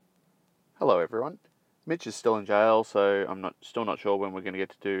Hello everyone. Mitch is still in jail, so I'm still not sure when we're going to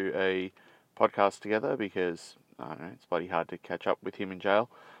get to do a podcast together because I don't know, it's bloody hard to catch up with him in jail.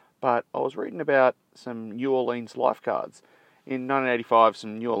 But I was reading about some New Orleans lifeguards. In 1985,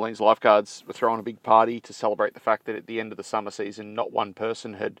 some New Orleans lifeguards were throwing a big party to celebrate the fact that at the end of the summer season, not one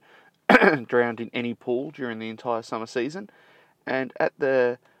person had drowned in any pool during the entire summer season. And at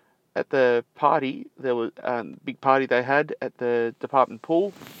the party, there was a big party they had at the department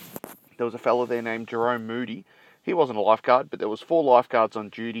pool. There was a fellow there named Jerome Moody. He wasn't a lifeguard, but there was 4 lifeguards on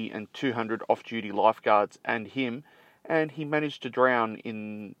duty and 200 off-duty lifeguards and him, and he managed to drown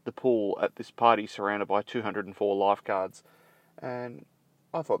in the pool at this party surrounded by 204 lifeguards. And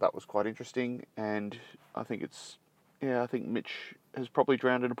I thought that was quite interesting, and I think I think Mitch has probably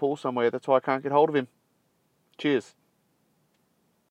drowned in a pool somewhere. That's why I can't get hold of him. Cheers.